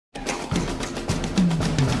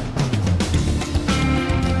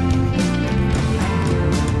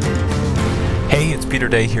Peter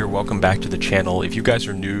Day here. Welcome back to the channel. If you guys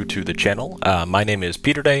are new to the channel, my name is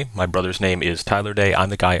Peter Day. My brother's name is Tyler Day. I'm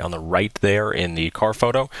the guy on the right there in the car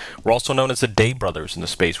photo. We're also known as the Day Brothers in the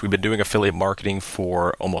space. We've been doing affiliate marketing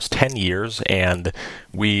for almost 10 years, and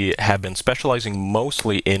we have been specializing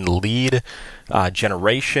mostly in lead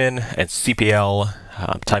generation and CPL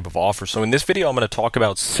type of offers. So in this video, I'm going to talk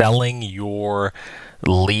about selling your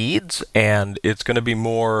leads, and it's going to be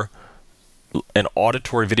more an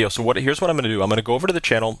auditory video. So here's what I'm going to do. I'm going to go over to the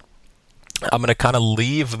channel. I'm going to kind of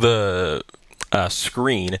leave the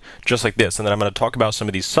screen just like this, and then I'm going to talk about some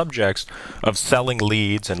of these subjects of selling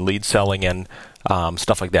leads and lead selling and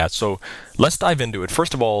stuff like that. So let's dive into it.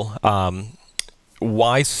 First of all,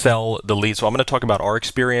 why sell the leads? So I'm going to talk about our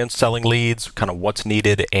experience selling leads, kind of what's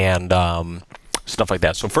needed, and stuff like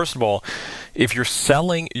that. So first of all, if you're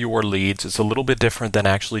selling your leads, it's a little bit different than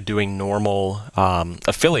actually doing normal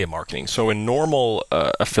affiliate marketing. So in normal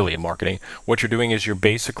affiliate marketing, what you're doing is you're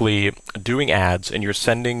basically doing ads and you're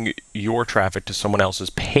sending your traffic to someone else's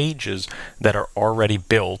pages that are already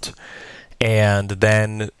built, and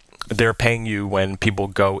then they're paying you when people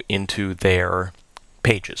go into their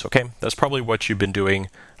pages. Okay, that's probably what you've been doing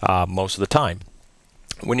most of the time.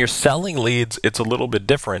 When you're selling leads, it's a little bit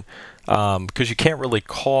different because you can't really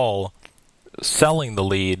call selling the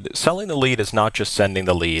lead. Selling the lead is not just sending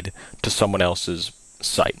the lead to someone else's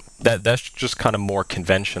site. That's just kind of more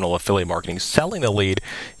conventional affiliate marketing. Selling the lead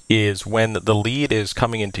is when the lead is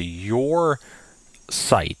coming into your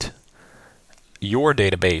site, your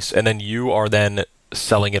database, and then you are then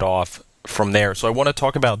selling it off from there. So I want to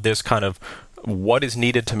talk about this kind of what is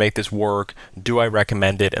needed to make this work, do I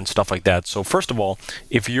recommend it, and stuff like that. So first of all,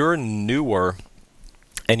 if you're newer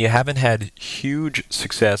and you haven't had huge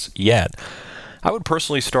success yet, I would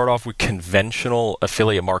personally start off with conventional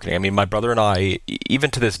affiliate marketing. I mean, my brother and I,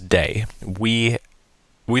 even to this day, we've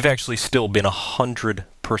actually still been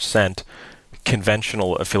 100%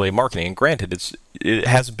 conventional affiliate marketing. And granted, it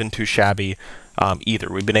hasn't been too shabby either.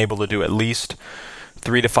 We've been able to do at least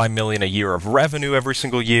 $3 to $5 million a year of revenue every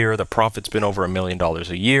single year. The profit's been over $1 million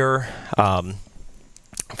a year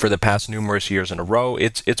for the past numerous years in a row.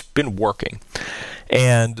 It's been working,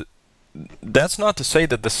 and that's not to say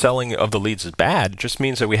that the selling of the leads is bad. It just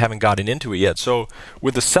means that we haven't gotten into it yet. So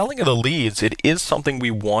with the selling of the leads, it is something we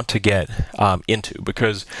want to get into,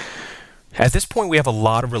 because at this point, we have a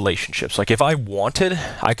lot of relationships. Like if I wanted,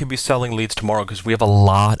 I could be selling leads tomorrow because we have a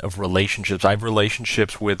lot of relationships. I have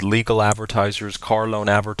relationships with legal advertisers, car loan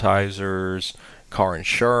advertisers, car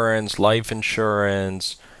insurance, life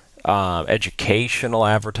insurance, educational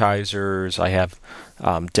advertisers. I have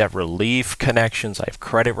debt relief connections. I have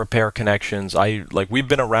credit repair connections. We've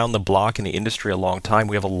been around the block in the industry a long time.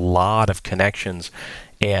 We have a lot of connections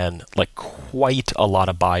and like quite a lot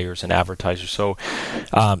of buyers and advertisers. So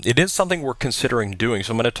it is something we're considering doing.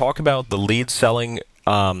 So I'm going to talk about the lead selling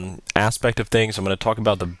aspect of things. I'm going to talk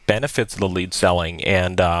about the benefits of the lead selling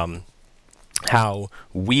and how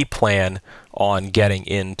we plan on getting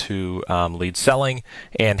into lead selling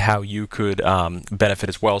and how you could benefit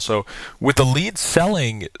as well. So with the lead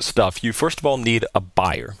selling stuff, you first of all need a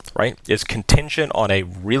buyer, right? It's contingent on a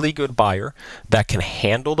really good buyer that can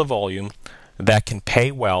handle the volume, that can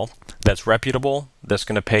pay well, that's reputable, that's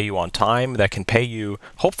going to pay you on time, that can pay you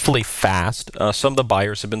hopefully fast. Some of the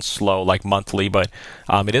buyers have been slow, like monthly, but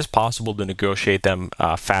it is possible to negotiate them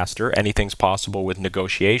faster. Anything's possible with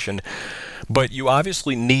negotiation. But you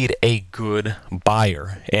obviously need a good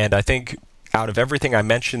buyer. And I think out of everything I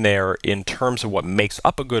mentioned there in terms of what makes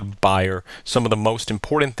up a good buyer, some of the most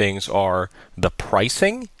important things are the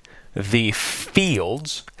pricing, the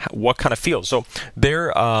fields, what kind of fields. So they're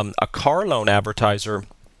a car loan advertiser.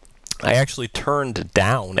 I actually turned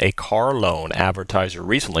down a car loan advertiser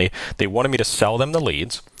recently. They wanted me to sell them the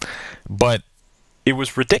leads, but it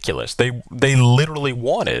was ridiculous. They literally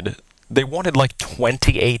wanted like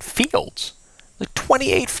 28 fields. Like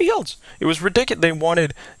 28 fields. It was ridiculous. They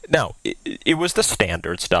wanted, now it was the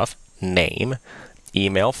standard stuff: name,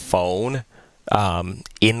 email, phone,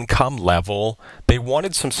 income level. They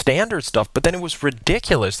wanted some standard stuff, but then it was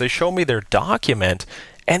ridiculous. They showed me their document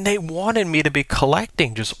and they wanted me to be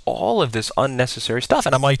collecting just all of this unnecessary stuff.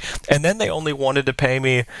 And I'm like, and then they only wanted to pay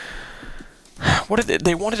me,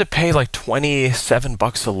 they wanted to pay like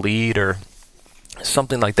 $27 a lead or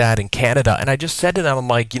something like that in Canada. And I just said to them, I'm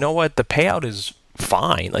like, you know what? The payout is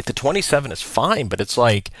fine. Like the 27 is fine, but it's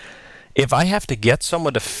like, if I have to get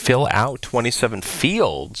someone to fill out 27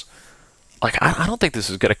 fields, like I don't think this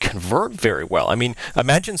is going to convert very well. I mean,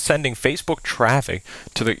 imagine sending Facebook traffic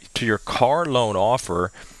to your car loan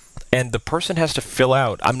offer, and the person has to fill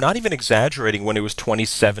out, I'm not even exaggerating when it was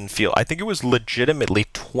 27 fields. I think it was legitimately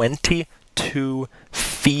 22 22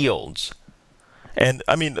 fields. And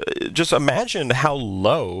I mean, just imagine how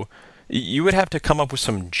low. You would have to come up with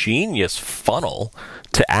some genius funnel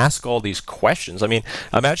to ask all these questions. I mean,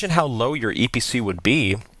 imagine how low your EPC would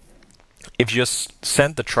be if you just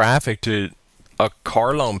sent the traffic to a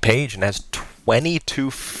car loan page and has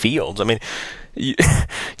 22 fields. I mean,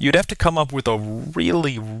 you'd have to come up with a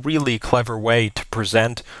really, really clever way to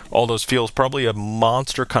present all those fields, probably a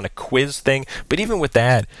monster kind of quiz thing. But even with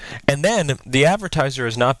that, and then the advertiser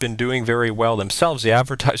has not been doing very well themselves. The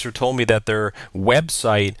advertiser told me that their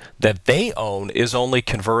website that they own is only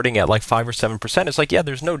converting at like 5 or 7%. It's like, yeah,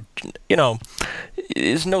 there's no,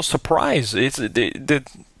 it's no surprise. It's the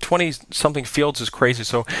 20-something fields is crazy.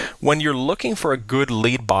 So when you're looking for a good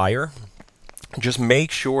lead buyer, just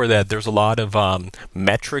make sure that there's a lot of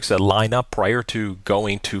metrics that line up prior to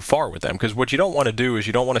going too far with them. Because what you don't want to do is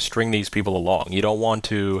you don't want to string these people along. You don't want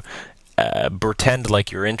to pretend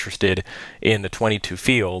like you're interested in the 22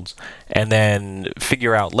 fields and then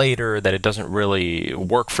figure out later that it doesn't really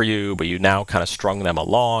work for you, but you now kind of strung them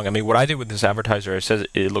along. I mean, what I did with this advertiser, I said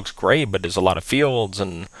it looks great, but there's a lot of fields,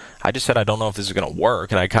 and I just said I don't know if this is going to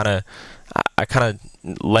work, and I kind of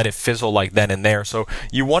let it fizzle like then and there. So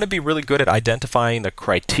you want to be really good at identifying the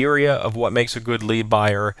criteria of what makes a good lead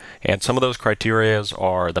buyer, and some of those criteria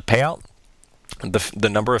are the payout, the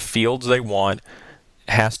number of fields they want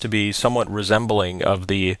has to be somewhat resembling of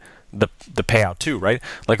the payout too, right?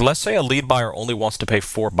 Like, let's say a lead buyer only wants to pay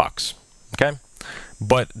 $4, okay?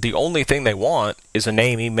 But the only thing they want is a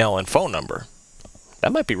name, email, and phone number.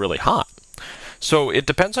 That might be really hot. So it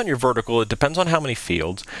depends on your vertical, it depends on how many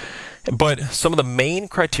fields. But some of the main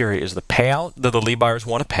criteria is the payout that the lead buyers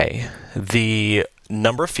want to pay, the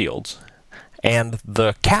number of fields, and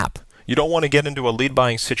the cap. You don't want to get into a lead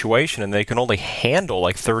buying situation and they can only handle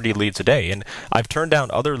like 30 leads a day. And I've turned down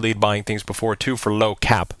other lead buying things before too for low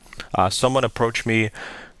cap. Someone approached me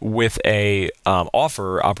with a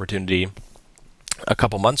offer opportunity a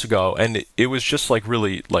couple months ago, and it was just like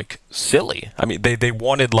really like silly. I mean, they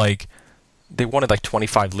wanted like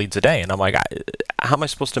 25 leads a day, and I'm like, how am I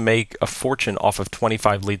supposed to make a fortune off of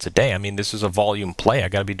 25 leads a day? I mean, this is a volume play. I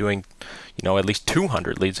got to be doing, at least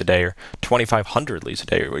 200 leads a day or 2,500 leads a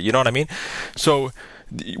day. You know what I mean? So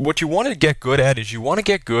what you want to get good at is you want to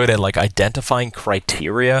get good at like identifying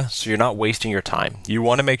criteria so you're not wasting your time. You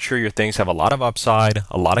want to make sure your things have a lot of upside,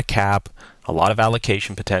 a lot of cap, a lot of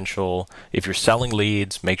allocation potential. If you're selling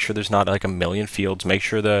leads, make sure there's not like a million fields. Make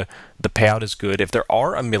sure the payout is good. If there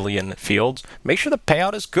are a million fields, make sure the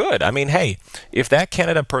payout is good. I mean, hey, if that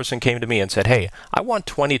Canada person came to me and said, hey, I want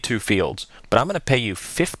 22 fields, but I'm going to pay you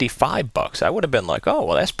 $55, I would have been like, oh,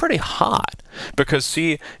 well, that's pretty hot. Because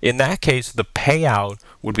see, in that case, the payout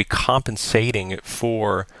would be compensating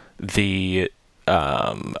for the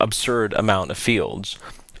absurd amount of fields.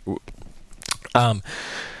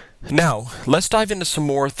 Now, let's dive into some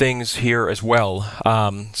more things here as well.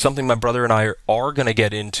 Something my brother and I are going to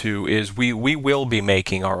get into is we will be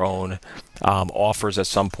making our own offers at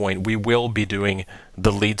some point. We will be doing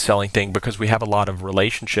the lead selling thing because we have a lot of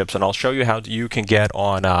relationships, and I'll show you how you can get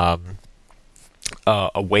on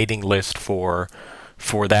a waiting list for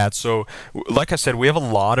that. So, like I said, we have a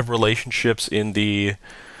lot of relationships in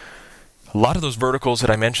a lot of those verticals that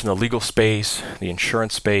I mentioned, the legal space, the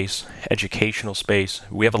insurance space, educational space.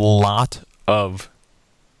 We have a lot of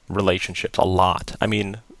relationships, a lot. I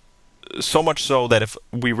mean, so much so that if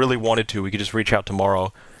we really wanted to, we could just reach out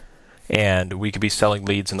tomorrow and we could be selling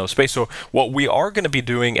leads in those spaces. So what we are going to be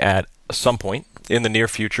doing at some point in the near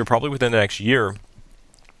future, probably within the next year,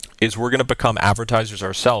 is we're going to become advertisers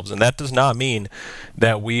ourselves. And that does not mean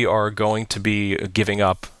that we are going to be giving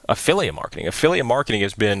up affiliate marketing. Affiliate marketing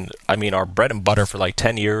has been, I mean, our bread and butter for like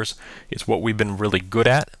 10 years. It's what we've been really good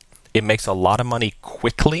at. It makes a lot of money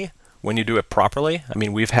quickly when you do it properly. I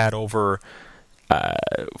mean, we've had over,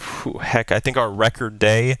 heck, I think our record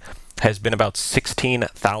day has been about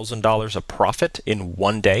 $16,000 of profit in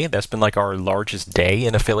one day. That's been like our largest day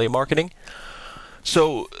in affiliate marketing.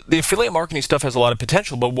 So the affiliate marketing stuff has a lot of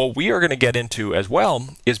potential, but what we are going to get into as well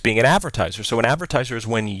is being an advertiser. So an advertiser is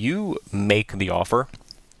when you make the offer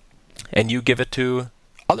and you give it to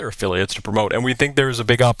other affiliates to promote. And we think there's a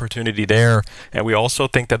big opportunity there. And we also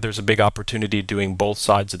think that there's a big opportunity doing both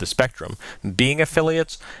sides of the spectrum, being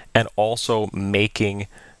affiliates and also making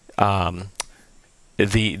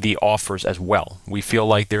the offers as well. We feel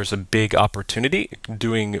like there's a big opportunity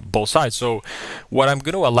doing both sides. So what I'm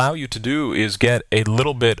going to allow you to do is get a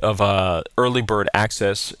little bit of early bird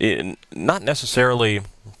access. Not necessarily,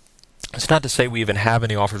 it's not to say we even have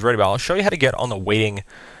any offers ready, but I'll show you how to get on the waiting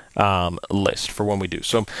list for when we do.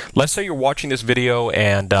 So let's say you're watching this video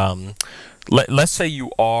and let's say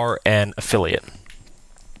you are an affiliate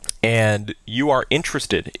and you are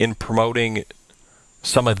interested in promoting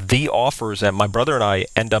some of the offers that my brother and I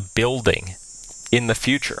end up building in the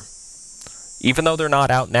future. Even though they're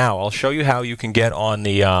not out now, I'll show you how you can get on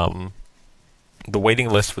the waiting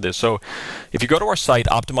list for this. So if you go to our site,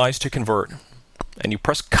 Optimize to Convert, and you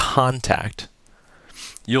press Contact,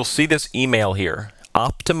 you'll see this email here,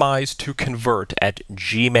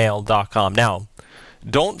 optimizetoconvert@gmail.com. Now,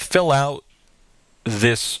 don't fill out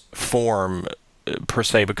this form per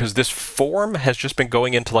se, because this form has just been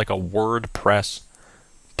going into like a WordPress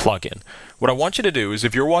plugin. What I want you to do is,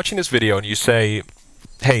 if you're watching this video and you say,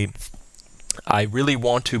 hey, I really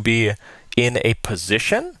want to be in a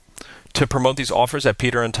position to promote these offers that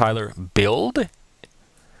Peter and Tyler build,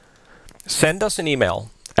 send us an email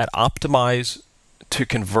at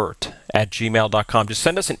optimizetoconvert@gmail.com. Just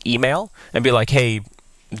send us an email and be like, hey,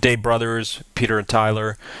 Dave Brothers, Peter and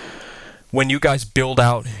Tyler, when you guys build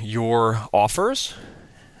out your offers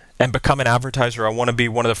and become an advertiser, I want to be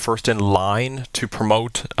one of the first in line to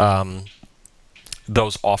promote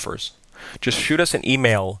those offers. Just shoot us an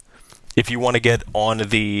email if you want to get on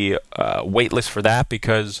the wait list for that,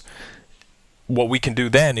 because what we can do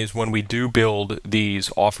then is when we do build these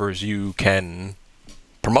offers, you can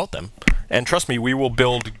promote them. And trust me, we will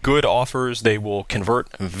build good offers. They will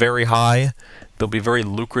convert very high. They'll be very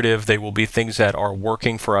lucrative. They will be things that are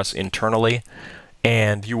working for us internally.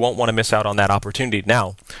 And you won't want to miss out on that opportunity.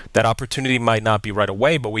 Now, that opportunity might not be right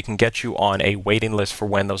away, but we can get you on a waiting list for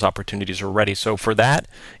when those opportunities are ready. So for that,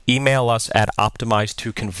 email us at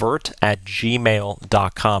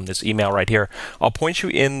optimizetoconvert@gmail.com, this email right here. I'll point you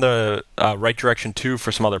in the right direction too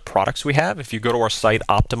for some other products we have. If you go to our site,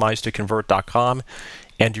 optimizetoconvert.com,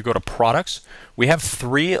 and you go to products, we have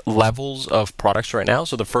 3 levels of products right now.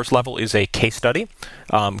 So the first level is a case study.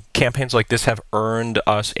 Campaigns like this have earned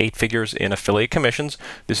us 8 figures in affiliate commissions.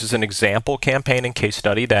 This is an example campaign and case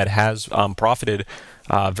study that has profited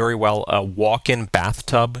very well. A walk-in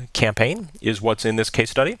bathtub campaign is what's in this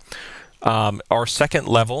case study. Our second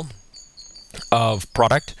level of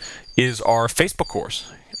product is our Facebook course.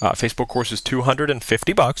 Facebook course is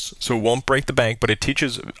 $250, so it won't break the bank, but it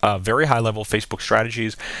teaches very high-level Facebook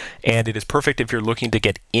strategies, and it is perfect if you're looking to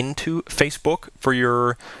get into Facebook for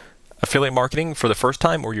your affiliate marketing for the first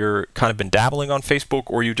time, or you're kind of been dabbling on Facebook,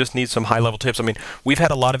 or you just need some high-level tips. I mean, we've had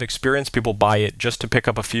a lot of experience. People buy it just to pick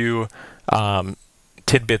up a few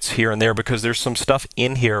tidbits here and there, because there's some stuff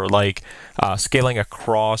in here like scaling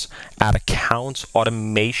across ad accounts,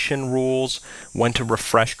 automation rules, when to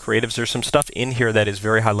refresh creatives. There's some stuff in here that is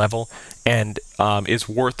very high level and is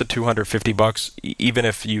worth the $250, even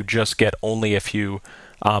if you just get only a few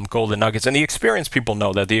golden nuggets. And the experienced people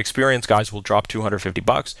know that. The experienced guys will drop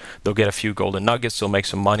 $250. They'll get a few golden nuggets. They'll make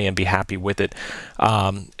some money and be happy with it.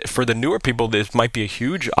 For the newer people, this might be a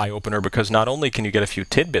huge eye-opener, because not only can you get a few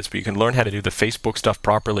tidbits, but you can learn how to do the Facebook stuff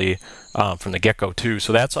properly from the get-go too.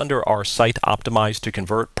 So that's under our site, Optimize to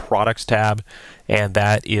Convert products tab, and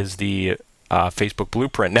that is the Facebook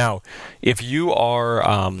blueprint. Now, if you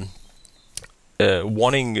are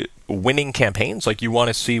wanting winning campaigns, like you want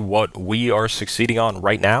to see what we are succeeding on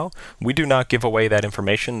right now, we do not give away that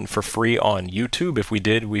information for free on YouTube. If we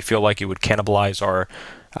did, we feel like it would cannibalize our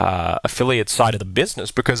affiliate side of the business,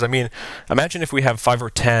 because I mean, imagine if we have 5 or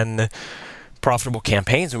 10 profitable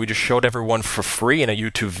campaigns and we just showed everyone for free in a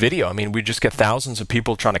YouTube video. I mean, we just get thousands of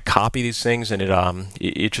people trying to copy these things, and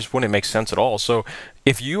it just wouldn't make sense at all. So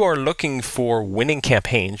if you are looking for winning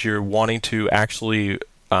campaigns, you're wanting to actually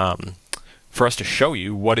for us to show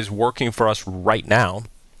you what is working for us right now,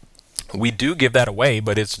 we do give that away,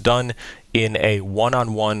 but it's done in a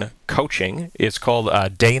one-on-one coaching. It's called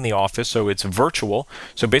Day in the Office, so it's virtual.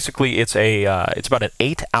 So basically, it's about an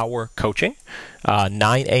 8-hour coaching,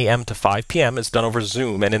 9 a.m. to 5 p.m. It's done over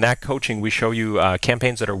Zoom, and in that coaching, we show you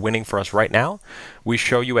campaigns that are winning for us right now. We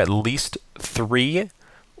show you at least 3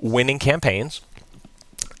 winning campaigns,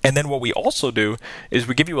 and then what we also do is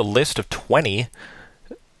we give you a list of 20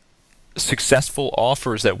 successful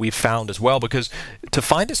offers that we've found as well, because to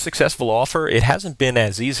find a successful offer, it hasn't been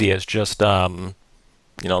as easy as just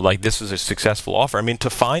you know, like this is a successful offer. I mean, to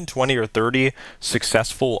find 20 or 30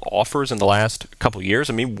 successful offers in the last couple years,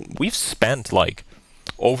 I mean, we've spent like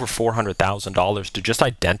over $400,000 to just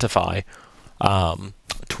identify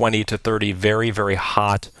 20 to 30 very, very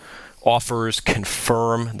hot offers,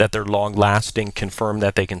 confirm that they're long-lasting, confirm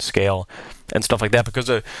that they can scale, and stuff like that. Because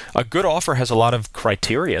a good offer has a lot of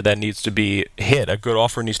criteria that needs to be hit. A good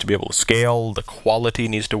offer needs to be able to scale, the quality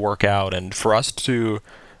needs to work out, and for us to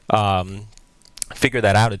figure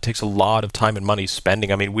that out, it takes a lot of time and money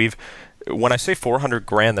spending. I mean, when I say 400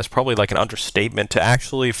 grand, that's probably like an understatement. To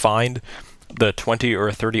actually find the 20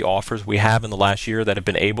 or 30 offers we have in the last year that have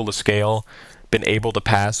been able to scale, been able to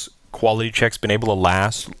pass quality checks, been able to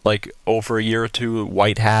last like over a year or two,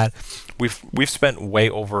 white hat, we've spent way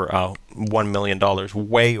over $1 million,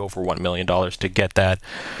 way over $1 million to get that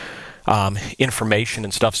information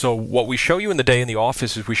and stuff. So what we show you in the day in the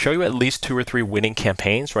office is we show you at least 2 or 3 winning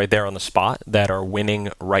campaigns right there on the spot that are winning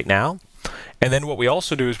right now. And then what we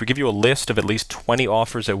also do is we give you a list of at least 20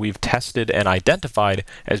 offers that we've tested and identified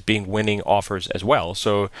as being winning offers as well.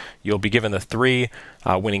 So you'll be given the 3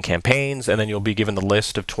 winning campaigns, and then you'll be given the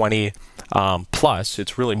list of 20 plus.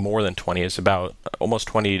 It's really more than 20. It's about almost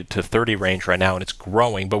 20 to 30 range right now, and it's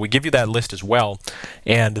growing. But we give you that list as well,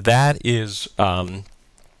 and that is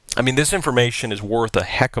I mean, this information is worth a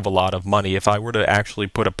heck of a lot of money. If I were to actually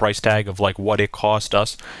put a price tag of like what it cost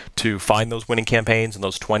us to find those winning campaigns and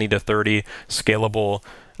those 20 to 30 scalable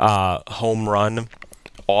home run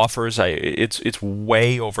offers, it's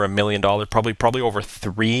way over $1 million, probably over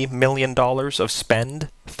 $3 million of spend,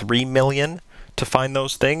 $3 million to find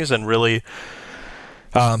those things and really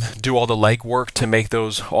do all the legwork to make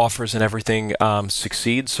those offers and everything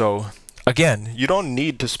succeed. So again, you don't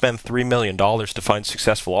need to spend $3 million to find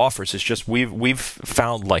successful offers. It's just we've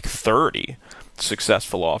found like 30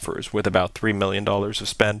 successful offers with about $3 million of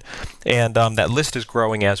spend, and that list is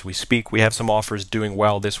growing as we speak. We have some offers doing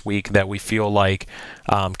well this week that we feel like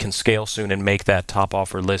can scale soon and make that top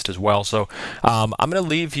offer list as well. So I'm going to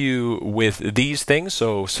leave you with these things.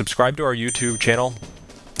 So subscribe to our YouTube channel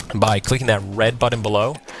by clicking that red button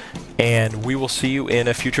below, and we will see you in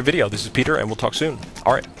a future video. This is Peter, and we'll talk soon.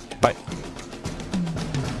 All right. Bye.